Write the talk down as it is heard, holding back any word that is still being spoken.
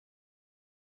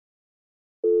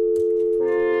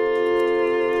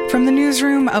From the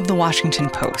newsroom of The Washington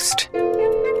Post.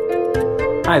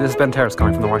 Hi, this is Ben Terrace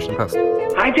calling from The Washington Post.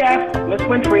 Hi, Jeff. Miss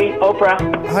Winfrey,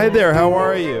 Oprah. Hi there, how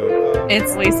are you?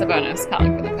 It's Lisa Bonos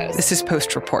calling for the Post. This is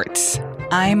Post Reports.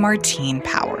 I'm Martine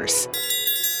Powers.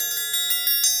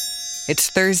 It's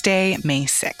Thursday, May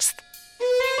 6th.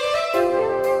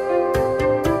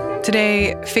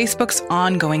 Today, Facebook's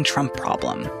ongoing Trump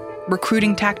problem,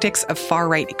 recruiting tactics of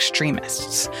far-right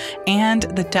extremists, and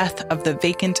the death of the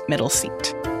vacant middle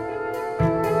seat.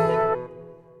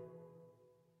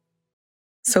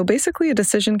 So basically, a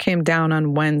decision came down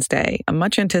on Wednesday, a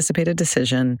much anticipated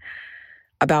decision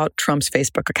about Trump's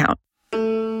Facebook account.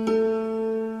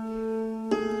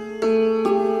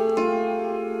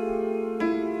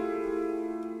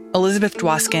 Elizabeth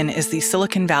Dwoskin is the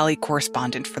Silicon Valley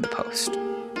correspondent for The Post.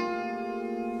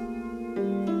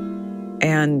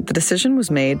 And the decision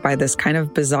was made by this kind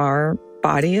of bizarre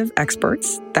body of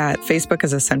experts that Facebook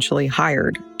has essentially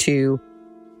hired to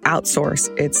outsource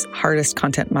its hardest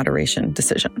content moderation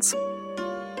decisions.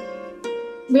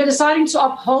 We are deciding to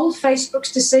uphold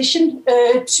Facebook's decision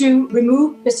to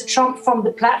remove Mr. Trump from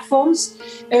the platforms.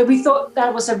 We thought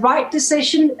that was a right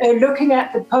decision. Looking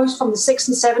at the post from the 6th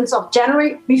and 7th of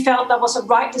January, we felt that was a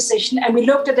right decision. And we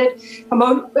looked at it from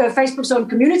Facebook's own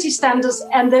community standards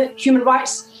and the human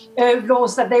rights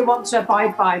laws that they want to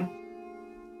abide by.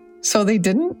 So they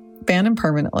didn't ban him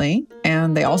permanently,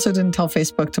 and they also didn't tell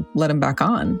Facebook to let him back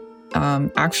on.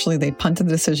 Actually, they punted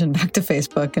the decision back to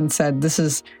Facebook and said, this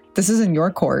is in your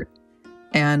court,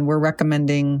 and we're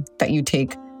recommending that you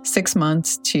take 6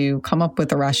 months to come up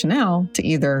with a rationale to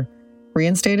either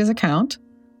reinstate his account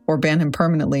or ban him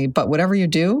permanently. But whatever you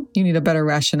do, you need a better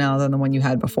rationale than the one you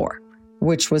had before,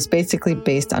 which was basically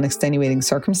based on extenuating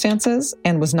circumstances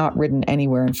and was not written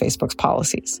anywhere in Facebook's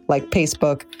policies. Like,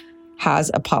 Facebook has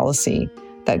a policy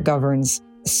that governs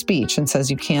speech and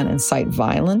says you can't incite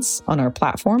violence on our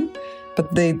platform,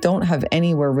 but they don't have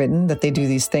anywhere written that they do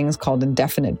these things called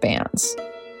indefinite bans.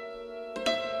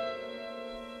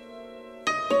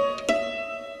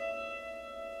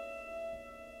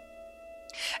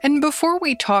 And before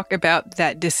we talk about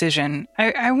that decision,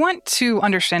 I want to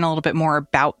understand a little bit more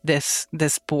about this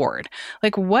board.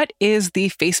 Like, what is the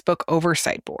Facebook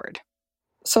Oversight Board?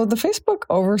 So the Facebook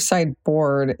Oversight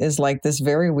Board is like this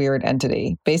very weird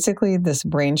entity, basically this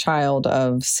brainchild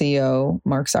of CEO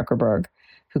Mark Zuckerberg,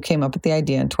 who came up with the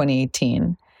idea in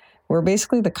 2018, where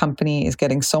basically the company is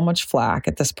getting so much flack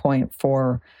at this point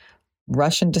for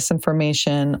Russian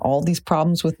disinformation, all these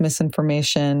problems with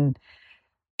misinformation,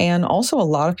 and also a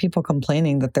lot of people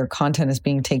complaining that their content is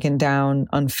being taken down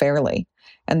unfairly,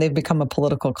 and they've become a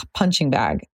political punching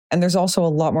bag. And there's also a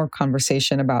lot more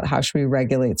conversation about how should we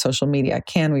regulate social media?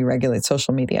 Can we regulate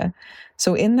social media?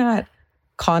 So in that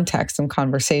context and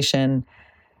conversation,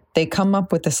 they come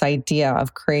up with this idea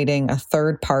of creating a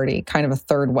third party, kind of a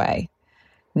third way,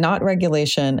 not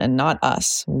regulation and not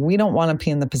us. We don't want to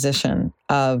be in the position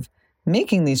of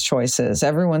making these choices.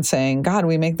 Everyone's saying, God,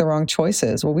 we make the wrong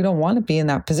choices. Well, we don't want to be in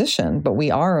that position, but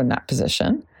we are in that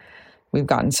position. We've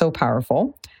gotten so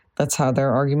powerful. That's how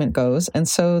their argument goes. And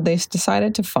so they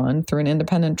decided to fund, through an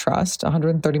independent trust,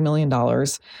 $130 million,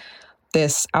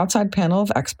 this outside panel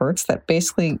of experts that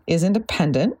basically is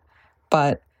independent,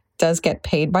 but does get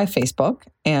paid by Facebook.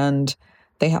 And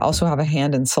they also have a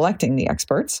hand in selecting the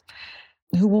experts,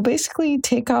 who will basically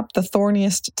take up the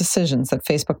thorniest decisions that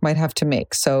Facebook might have to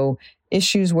make. So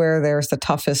issues where there's the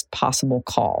toughest possible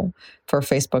call for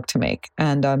Facebook to make.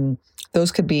 And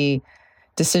those could be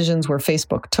decisions where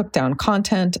Facebook took down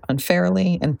content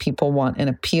unfairly and people want an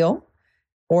appeal,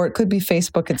 or it could be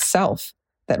Facebook itself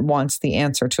that wants the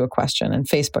answer to a question and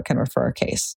Facebook can refer a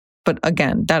case. But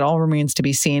again, that all remains to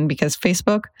be seen because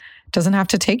Facebook doesn't have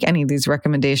to take any of these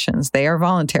recommendations. They are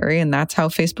voluntary, and that's how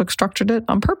Facebook structured it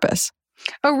on purpose.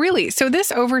 Oh, really? So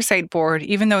this oversight board,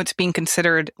 even though it's being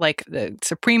considered like the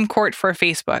Supreme Court for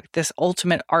Facebook, this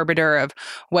ultimate arbiter of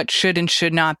what should and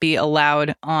should not be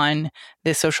allowed on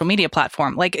this social media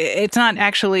platform, like it's not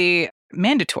actually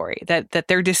mandatory, that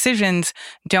their decisions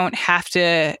don't have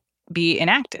to be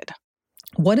enacted.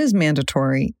 What is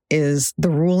mandatory is the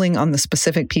ruling on the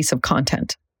specific piece of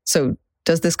content. So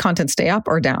does this content stay up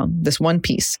or down, this one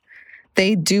piece?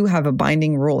 They do have a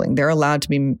binding ruling. They're allowed to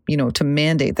be, to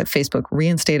mandate that Facebook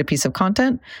reinstate a piece of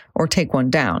content or take one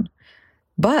down.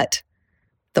 But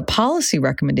the policy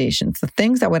recommendations, the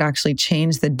things that would actually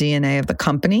change the DNA of the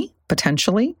company,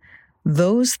 potentially,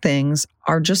 those things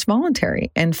are just voluntary.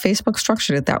 And Facebook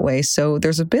structured it that way. So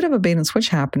there's a bit of a bait and switch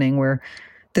happening where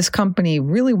this company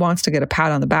really wants to get a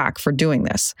pat on the back for doing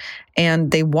this.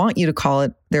 And they want you to call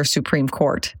it their Supreme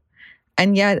Court.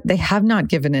 And yet they have not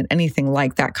given it anything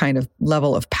like that kind of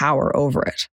level of power over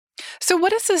it. So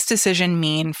what does this decision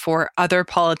mean for other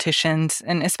politicians,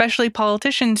 and especially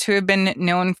politicians who have been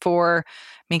known for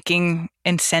making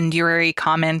incendiary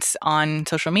comments on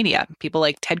social media? People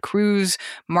like Ted Cruz,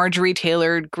 Marjorie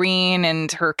Taylor Greene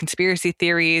and her conspiracy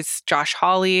theories, Josh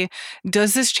Hawley.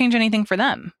 Does this change anything for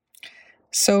them?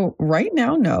 So right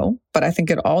now, no, but I think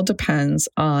it all depends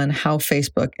on how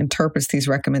Facebook interprets these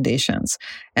recommendations.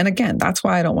 And again, that's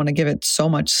why I don't want to give it so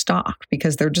much stock,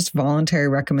 because they're just voluntary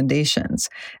recommendations.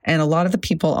 And a lot of the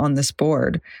people on this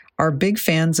board are big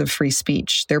fans of free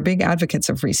speech. They're big advocates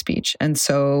of free speech. And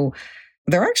so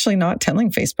they're actually not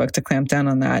telling Facebook to clamp down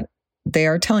on that. They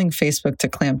are telling Facebook to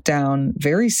clamp down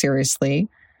very seriously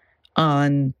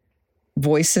on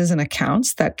voices and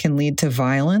accounts that can lead to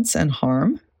violence and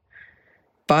harm.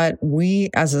 But we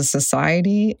as a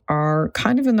society are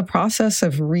kind of in the process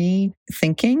of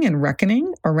rethinking and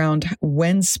reckoning around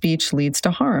when speech leads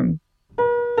to harm.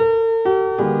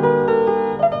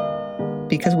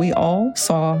 Because we all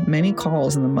saw many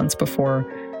calls in the months before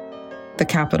the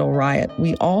Capitol riot.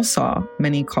 We all saw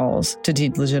many calls to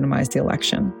delegitimize the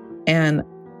election. And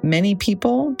many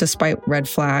people, despite red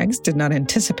flags, did not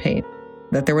anticipate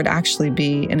that there would actually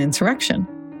be an insurrection.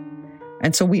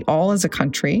 And so we all as a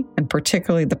country, and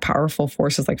particularly the powerful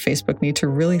forces like Facebook, need to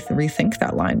really rethink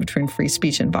that line between free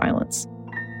speech and violence.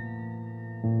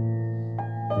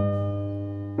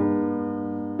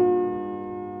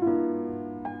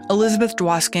 Elizabeth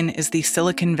Dwoskin is the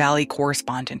Silicon Valley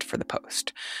correspondent for The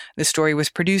Post. The story was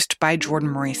produced by Jordan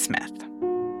Marie Smith.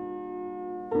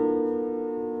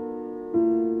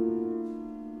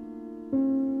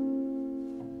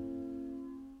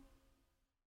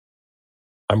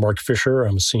 I'm Mark Fisher.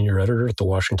 I'm a senior editor at The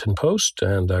Washington Post,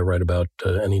 and I write about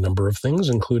any number of things,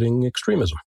 including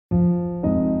extremism.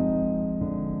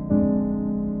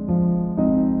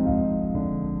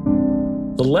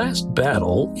 The Last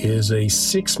Battle is a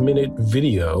 6-minute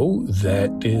video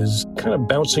that is kind of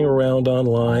bouncing around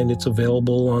online. It's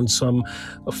available on some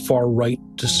far-right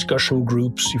discussion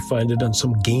groups. You find it on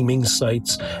some gaming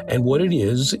sites. And what it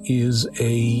is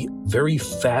a very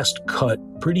fast-cut,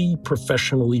 pretty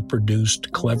professionally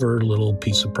produced, clever little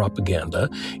piece of propaganda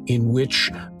in which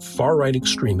far-right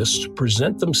extremists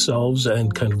present themselves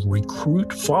and kind of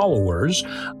recruit followers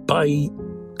by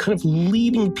kind of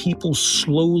leading people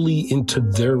slowly into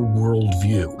their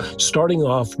worldview, starting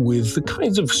off with the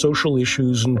kinds of social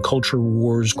issues and culture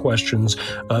wars questions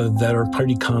that are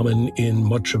pretty common in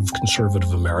much of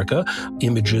conservative America.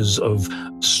 Images of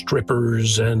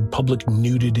strippers and public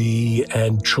nudity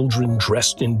and children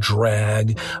dressed in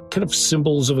drag, kind of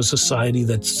symbols of a society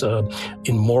that's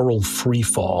in moral free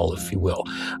fall, if you will.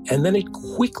 And then it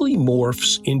quickly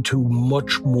morphs into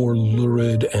much more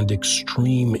lurid and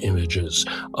extreme images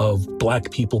of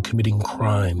black people committing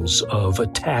crimes, of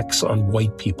attacks on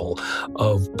white people,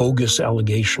 of bogus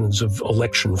allegations of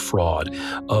election fraud,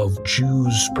 of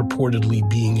Jews purportedly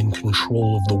being in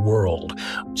control of the world.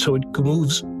 So it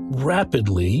moves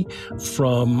rapidly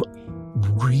from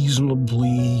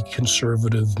reasonably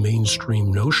conservative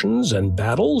mainstream notions and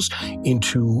battles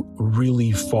into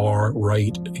really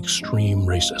far-right extreme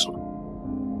racism.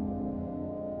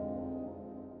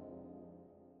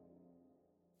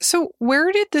 So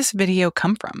where did this video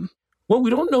come from? Well,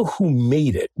 we don't know who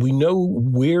made it. We know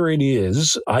where it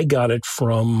is. I got it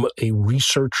from a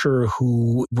researcher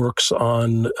who works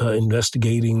on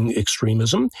investigating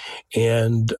extremism,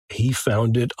 and he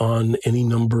found it on any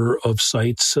number of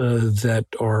sites that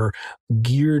are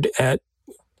geared at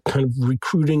kind of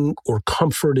recruiting or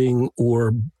comforting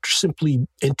or simply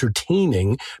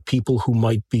entertaining people who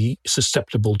might be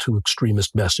susceptible to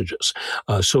extremist messages.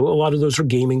 So a lot of those are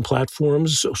gaming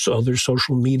platforms, so other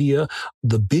social media.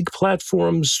 The big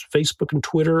platforms, Facebook and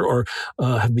Twitter,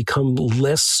 have become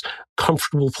less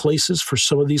comfortable places for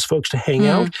some of these folks to hang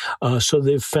out. So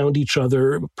they've found each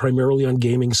other primarily on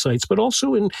gaming sites, but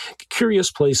also in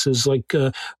curious places like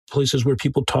places where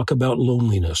people talk about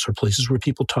loneliness or places where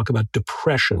people talk about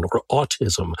depression or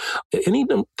autism, any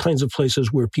kinds of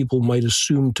places where people might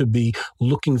assume to be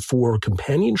looking for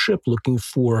companionship, looking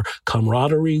for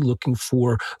camaraderie, looking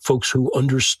for folks who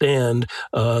understand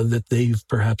that they've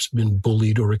perhaps been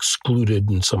bullied or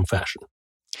excluded in some fashion.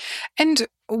 And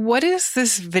what is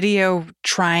this video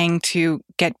trying to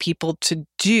get people to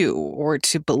do or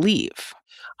to believe?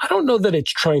 I don't know that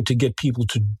it's trying to get people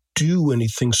to do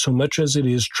anything so much as it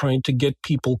is trying to get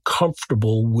people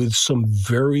comfortable with some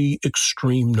very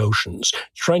extreme notions,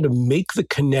 trying to make the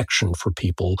connection for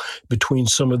people between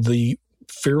some of the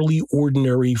fairly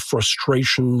ordinary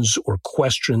frustrations or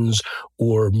questions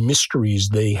or mysteries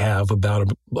they have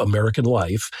about American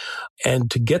life,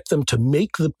 and to get them to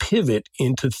make the pivot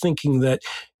into thinking that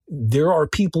there are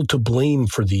people to blame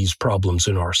for these problems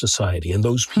in our society, and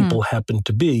those people happen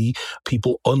to be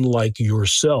people unlike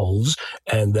yourselves,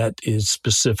 and that is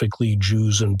specifically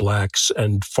Jews and blacks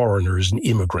and foreigners and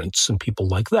immigrants and people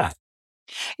like that.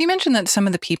 You mentioned that some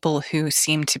of the people who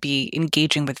seem to be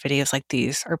engaging with videos like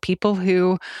these are people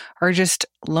who are just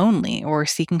lonely or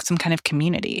seeking some kind of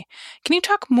community. Can you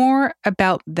talk more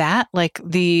about that, like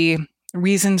the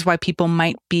reasons why people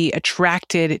might be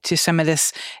attracted to some of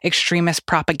this extremist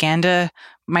propaganda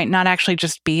might not actually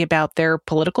just be about their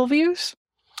political views?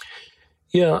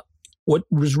 Yeah. What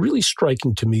was really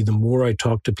striking to me, the more I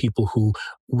talked to people who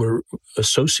were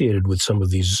associated with some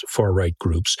of these far-right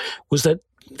groups, was that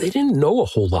they didn't know a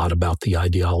whole lot about the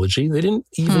ideology. They didn't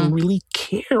even really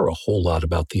care a whole lot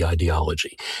about the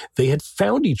ideology. They had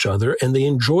found each other and they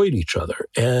enjoyed each other.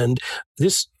 And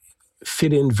this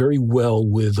fit in very well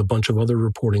with a bunch of other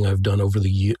reporting I've done over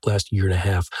the last year and a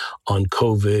half on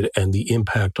COVID and the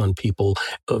impact on people,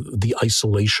 the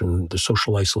isolation, the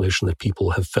social isolation that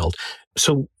people have felt.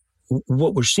 So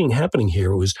what we're seeing happening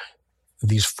here was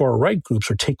these far-right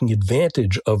groups are taking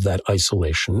advantage of that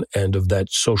isolation and of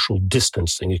that social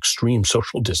distancing, extreme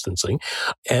social distancing,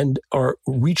 and are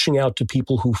reaching out to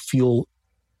people who feel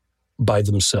by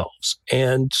themselves.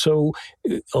 And so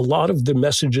a lot of the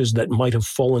messages that might have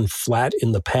fallen flat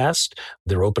in the past,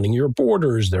 they're opening your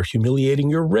borders, they're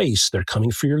humiliating your race, they're coming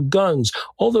for your guns,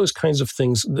 all those kinds of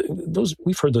things, those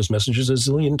we've heard those messages a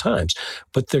zillion times,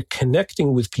 but they're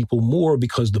connecting with people more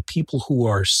because the people who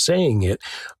are saying it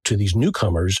to these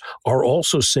newcomers are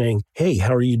also saying, hey,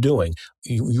 how are you doing?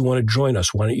 You want to join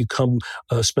us? Why don't you come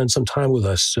spend some time with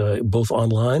us, both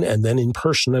online and then in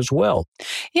person as well?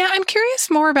 Yeah, I'm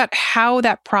curious more about how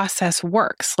that process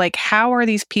works. Like, how are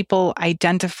these people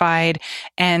identified,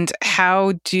 and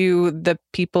how do the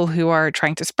people who are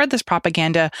trying to spread this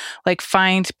propaganda, like,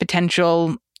 find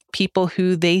potential people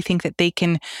who they think that they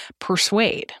can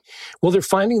persuade? Well, they're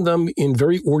finding them in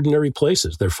very ordinary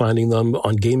places. They're finding them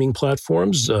on gaming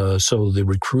platforms. So the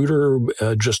recruiter,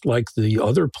 just like the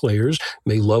other players,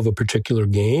 may love a particular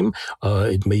game.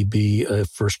 It may be a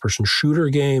first-person shooter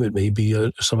game. It may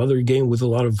be some other game with a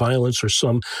lot of violence or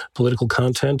some political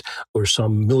content or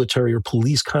some military or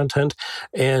police content.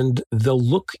 And they'll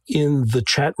look in the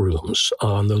chat rooms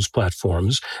on those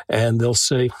platforms and they'll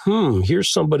say, here's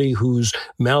somebody who's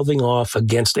mouthing off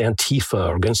against Antifa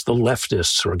or against the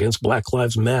leftists or against Black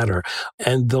Lives Matter.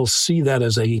 And they'll see that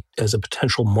as a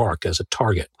potential mark, as a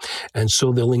target. And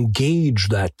so they'll engage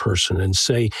that person and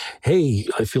say, hey,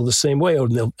 I feel the same way.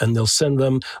 And they'll send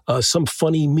them some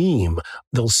funny meme.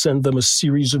 They'll send them a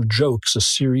series of jokes, a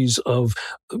series of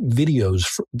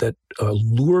videos that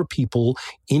lure people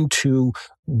into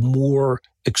more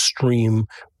extreme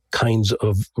kinds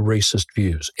of racist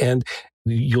views. And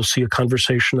you'll see a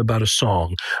conversation about a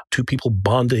song, two people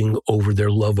bonding over their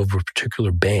love of a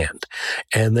particular band.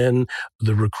 And then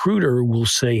the recruiter will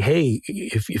say, hey,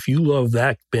 if you love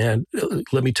that band,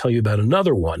 let me tell you about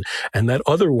another one. And that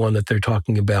other one that they're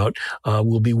talking about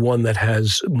will be one that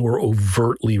has more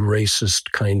overtly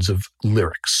racist kinds of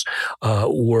lyrics,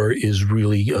 or is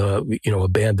really, a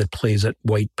band that plays at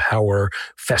white power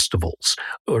festivals.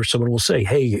 Or someone will say,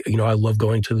 hey, I love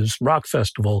going to this rock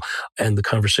festival, and the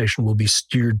conversation will be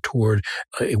steered toward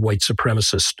a white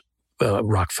supremacist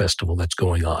rock festival that's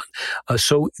going on.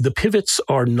 So the pivots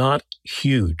are not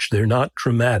huge. They're not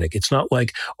dramatic. It's not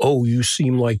like, oh, you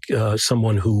seem like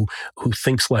someone who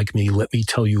thinks like me. Let me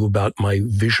tell you about my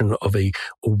vision of a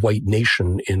white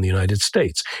nation in the United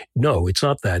States. No, it's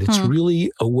not that. It's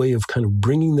really a way of kind of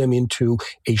bringing them into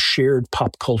a shared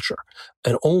pop culture.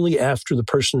 And only after the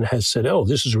person has said, oh,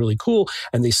 this is really cool,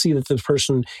 and they see that the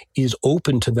person is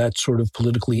open to that sort of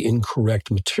politically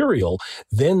incorrect material,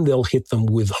 then they'll hit them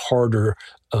with harder,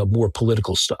 more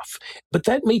political stuff. But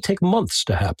that may take months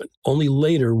to happen. Only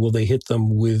later will they hit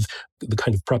them with the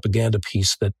kind of propaganda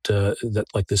piece that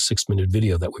like this 6-minute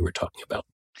video that we were talking about.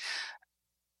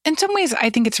 In some ways, I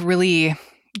think it's really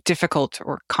difficult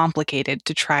or complicated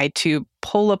to try to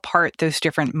pull apart those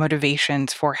different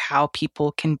motivations for how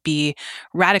people can be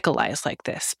radicalized like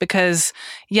this. Because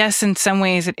yes, in some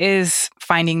ways it is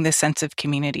finding this sense of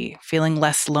community, feeling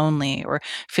less lonely, or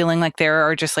feeling like there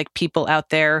are just like people out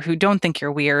there who don't think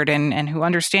you're weird and who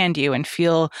understand you and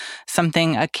feel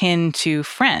something akin to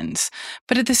friends.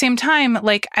 But at the same time,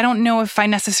 like, I don't know if I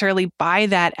necessarily buy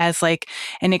that as like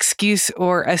an excuse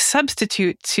or a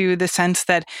substitute to the sense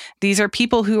that these are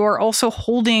people who are also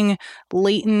holding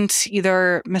latent either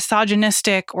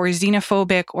misogynistic or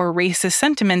xenophobic or racist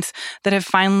sentiments that have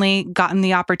finally gotten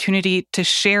the opportunity to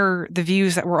share the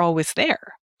views that were always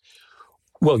there.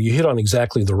 Well, you hit on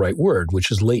exactly the right word,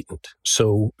 which is latent.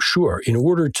 So sure, in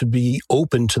order to be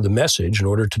open to the message, in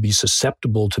order to be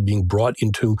susceptible to being brought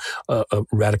into a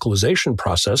radicalization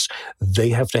process, they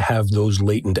have to have those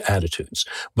latent attitudes.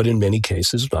 But in many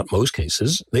cases, not most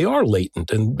cases, they are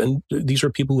latent. And these are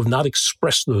people who have not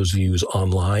expressed those views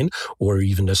online or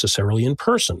even necessarily in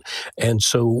person. And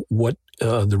so what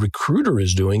the recruiter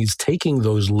is doing is taking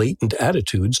those latent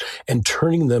attitudes and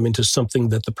turning them into something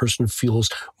that the person feels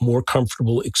more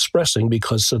comfortable expressing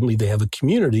because suddenly they have a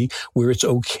community where it's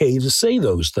okay to say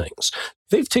those things.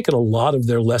 They've taken a lot of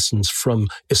their lessons from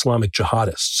Islamic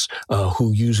jihadists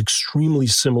who use extremely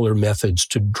similar methods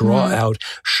to draw out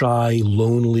shy,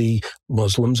 lonely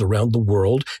Muslims around the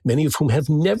world, many of whom have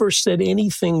never said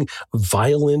anything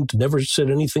violent, never said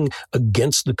anything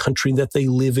against the country that they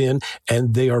live in,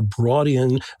 and they are brought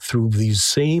in through these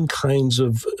same kinds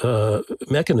of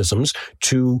mechanisms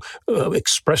to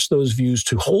express those views,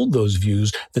 to hold those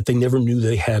views that they never knew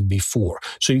they had before.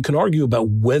 So you can argue about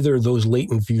whether those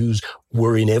latent views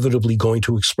were inevitably going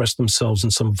to express themselves in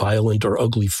some violent or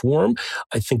ugly form.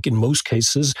 I think in most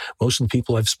cases, most of the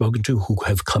people I've spoken to who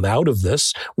have come out of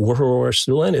this or who are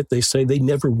still in it, they say they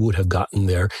never would have gotten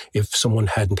there if someone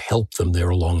hadn't helped them there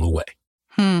along the way.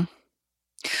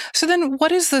 So then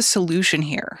what is the solution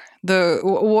here?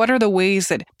 What are the ways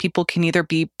that people can either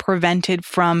be prevented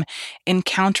from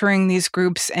encountering these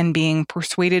groups and being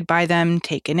persuaded by them,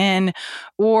 taken in,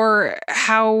 or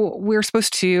how we're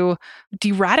supposed to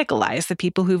de-radicalize the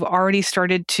people who've already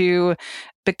started to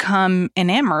become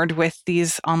enamored with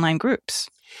these online groups?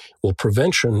 Well,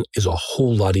 prevention is a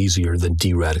whole lot easier than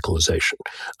de-radicalization.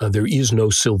 There is no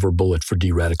silver bullet for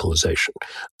de-radicalization.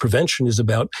 Prevention is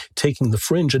about taking the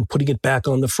fringe and putting it back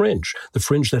on the fringe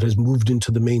that has moved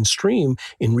into the mainstream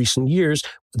in recent years.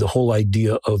 The whole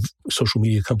idea of social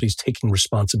media companies taking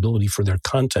responsibility for their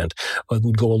content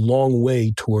would go a long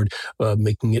way toward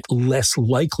making it less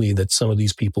likely that some of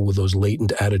these people with those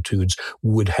latent attitudes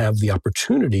would have the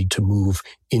opportunity to move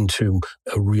into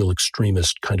a real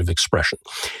extremist kind of expression.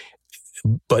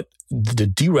 But the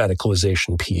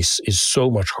de-radicalization piece is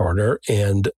so much harder.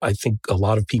 And I think a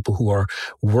lot of people who are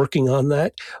working on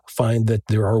that find that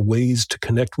there are ways to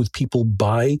connect with people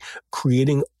by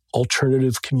creating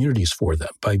alternative communities for them,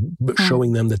 by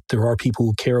showing them that there are people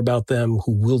who care about them,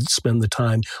 who will spend the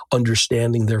time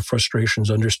understanding their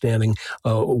frustrations, understanding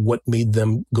what made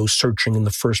them go searching in the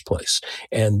first place.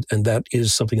 And that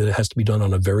is something that has to be done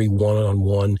on a very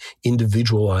one-on-one,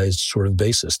 individualized sort of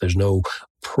basis. There's no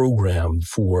program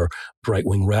for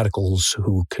right-wing radicals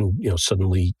who can,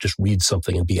 suddenly just read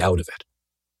something and be out of it.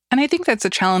 And I think that's a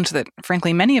challenge that,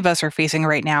 frankly, many of us are facing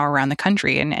right now around the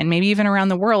country and maybe even around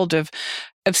the world of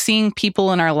seeing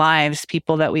people in our lives,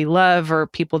 people that we love or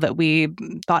people that we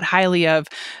thought highly of,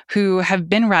 who have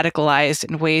been radicalized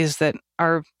in ways that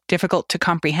are difficult to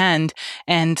comprehend.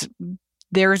 And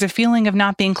there is a feeling of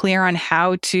not being clear on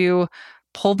how to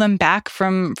pull them back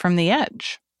from the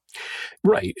edge.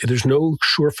 Right. There's no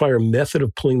surefire method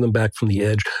of pulling them back from the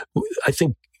edge. I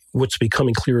think what's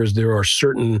becoming clear is there are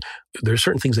certain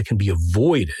things that can be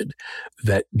avoided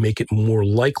that make it more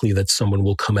likely that someone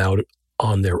will come out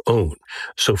on their own.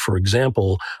 So, for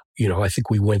example, I think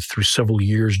we went through several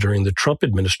years during the Trump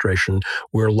administration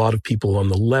where a lot of people on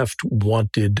the left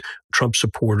wanted Trump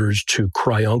supporters to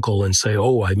cry uncle and say,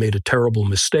 "Oh, I made a terrible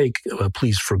mistake.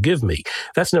 Please forgive me."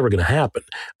 That's never going to happen.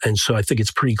 And so I think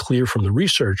it's pretty clear from the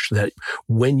research that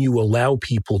when you allow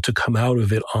people to come out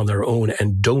of it on their own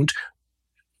and don't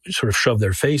sort of shove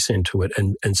their face into it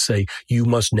and say, you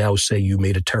must now say you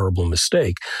made a terrible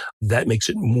mistake, that makes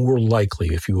it more likely,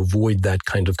 if you avoid that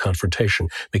kind of confrontation,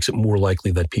 makes it more likely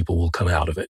that people will come out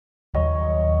of it.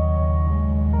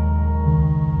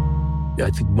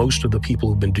 I think most of the people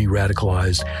who've been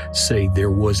de-radicalized say there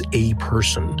was a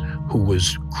person who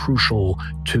was crucial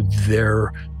to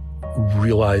their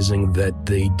realizing that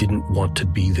they didn't want to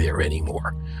be there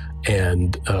anymore.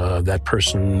 And that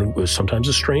person was sometimes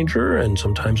a stranger and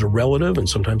sometimes a relative and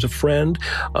sometimes a friend.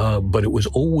 But it was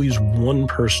always one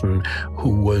person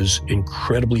who was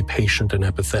incredibly patient and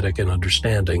empathetic and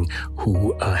understanding,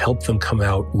 who helped them come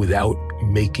out without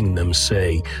making them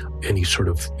say any sort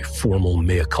of formal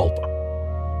mea culpa.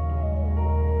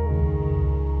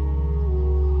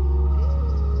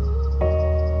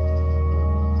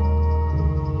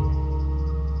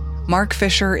 Mark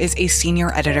Fisher is a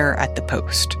senior editor at The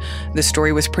Post. The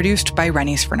story was produced by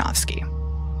Rennie Svirnovsky.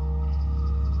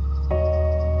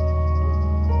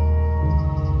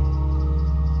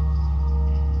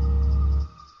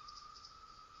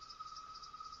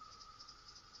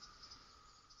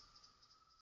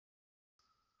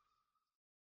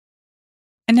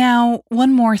 And now,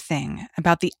 one more thing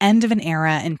about the end of an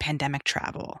era in pandemic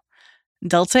travel.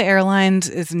 Delta Airlines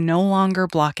is no longer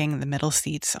blocking the middle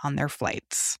seats on their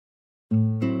flights.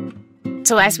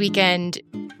 So last weekend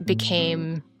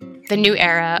became the new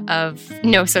era of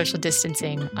no social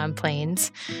distancing on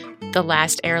planes. The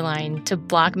last airline to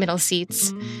block middle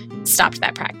seats stopped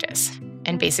that practice.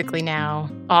 And basically now,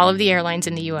 all of the airlines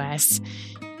in the U.S.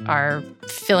 are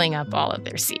filling up all of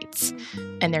their seats,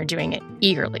 and they're doing it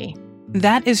eagerly.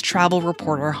 That is travel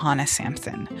reporter Hannah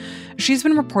Sampson. She's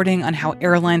been reporting on how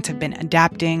airlines have been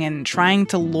adapting and trying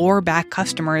to lure back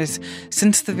customers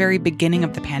since the very beginning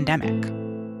of the pandemic.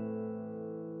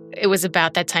 It was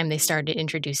about that time they started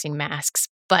introducing masks,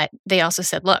 but they also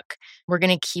said, look, we're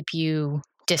going to keep you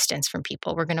distance from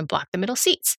people. We're going to block the middle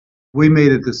seats. We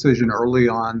made a decision early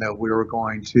on that we were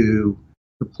going to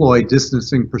deploy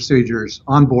distancing procedures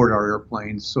on board our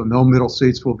airplanes, so no middle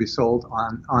seats will be sold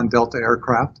on Delta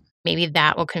aircraft. Maybe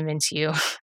that will convince you,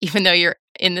 even though you're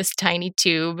in this tiny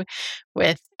tube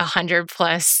with 100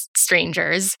 plus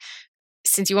strangers,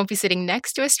 since you won't be sitting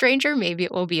next to a stranger, maybe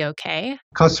it will be okay.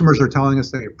 Customers are telling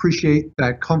us they appreciate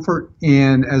that comfort,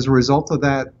 and as a result of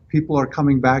that, people are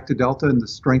coming back to Delta and the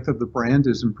strength of the brand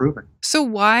is improving. So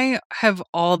why have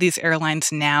all these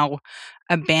airlines now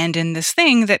abandoned this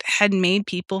thing that had made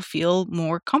people feel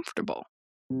more comfortable?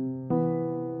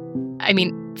 I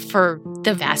mean, for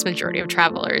the vast majority of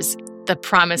travelers, the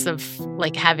promise of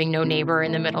having no neighbor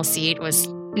in the middle seat was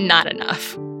not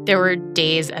enough. There were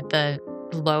days at the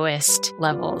lowest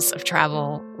levels of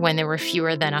travel when there were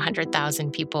fewer than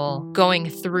 100,000 people going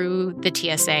through the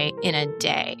TSA in a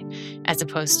day, as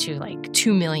opposed to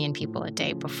 2 million people a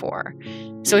day before.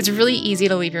 So it's really easy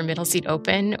to leave your middle seat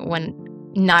open when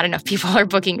not enough people are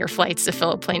booking your flights to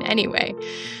fill a plane anyway.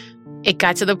 It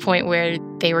got to the point where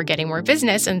they were getting more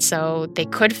business, and so they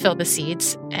could fill the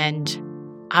seats, and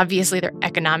obviously they're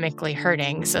economically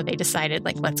hurting, so they decided,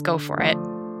 let's go for it.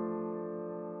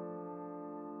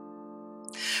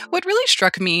 What really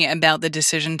struck me about the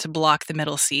decision to block the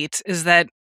middle seats is that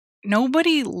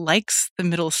nobody likes the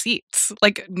middle seats.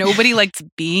 Nobody likes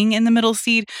being in the middle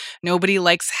seat. Nobody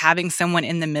likes having someone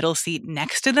in the middle seat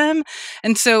next to them.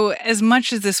 And so as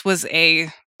much as this was a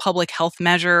public health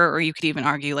measure, or you could even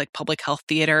argue public health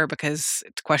theater, because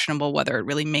it's questionable whether it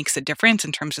really makes a difference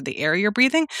in terms of the air you're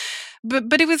breathing.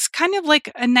 But it was kind of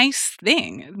a nice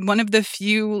thing. One of the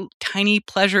few tiny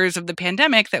pleasures of the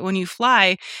pandemic that when you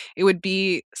fly, it would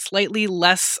be slightly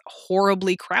less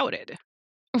horribly crowded.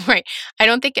 Right. I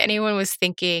don't think anyone was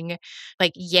thinking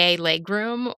yay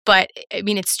legroom, but I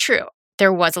mean, it's true.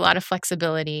 There was a lot of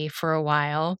flexibility for a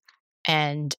while.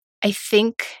 And I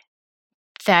think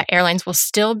that airlines will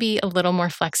still be a little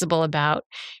more flexible about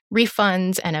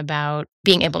refunds and about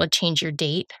being able to change your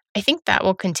date. I think that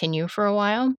will continue for a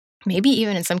while, maybe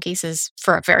even in some cases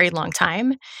for a very long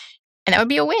time. And that would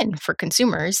be a win for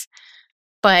consumers.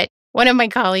 But one of my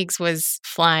colleagues was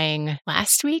flying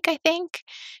last week, I think,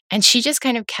 and she just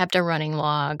kind of kept a running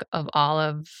log of all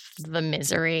of the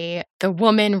misery. The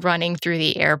woman running through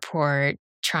the airport,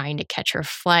 trying to catch her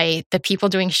flight, the people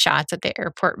doing shots at the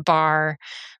airport bar,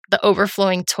 the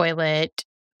overflowing toilet,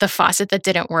 the faucet that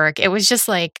didn't work. It was just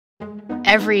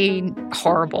every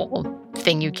horrible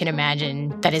thing you can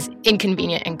imagine that is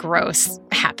inconvenient and gross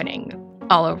happening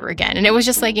all over again. And it was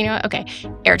just okay,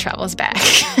 air travel is back.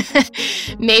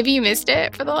 Maybe you missed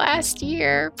it for the last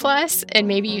year plus, and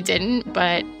maybe you didn't,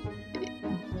 but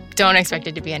don't expect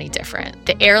it to be any different.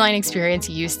 The airline experience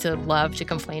you used to love to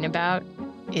complain about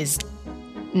is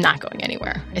not going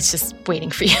anywhere. It's just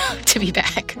waiting for you to be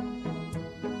back.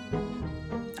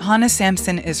 Hannah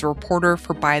Sampson is a reporter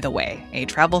for By the Way, a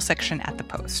travel section at The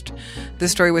Post.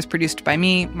 This story was produced by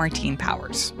me, Martine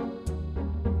Powers.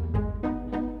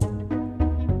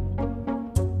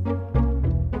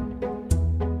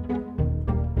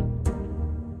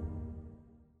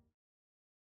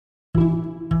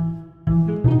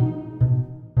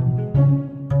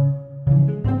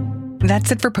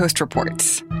 That's it for Post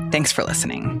Reports. Thanks for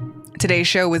listening. Today's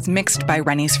show was mixed by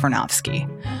Rennie Svirnovsky.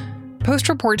 Post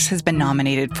Reports has been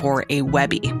nominated for a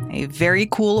Webby, a very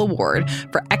cool award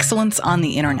for excellence on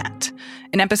the internet.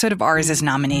 An episode of ours is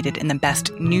nominated in the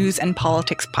Best News and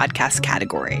Politics Podcast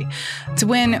category. To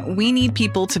win, we need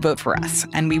people to vote for us,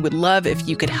 and we would love if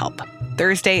you could help.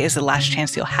 Thursday is the last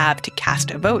chance you'll have to cast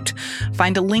a vote.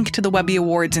 Find a link to the Webby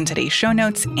Awards in today's show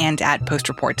notes and at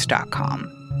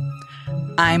postreports.com.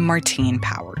 I'm Martine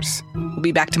Powers. We'll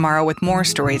be back tomorrow with more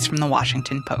stories from the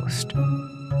Washington Post.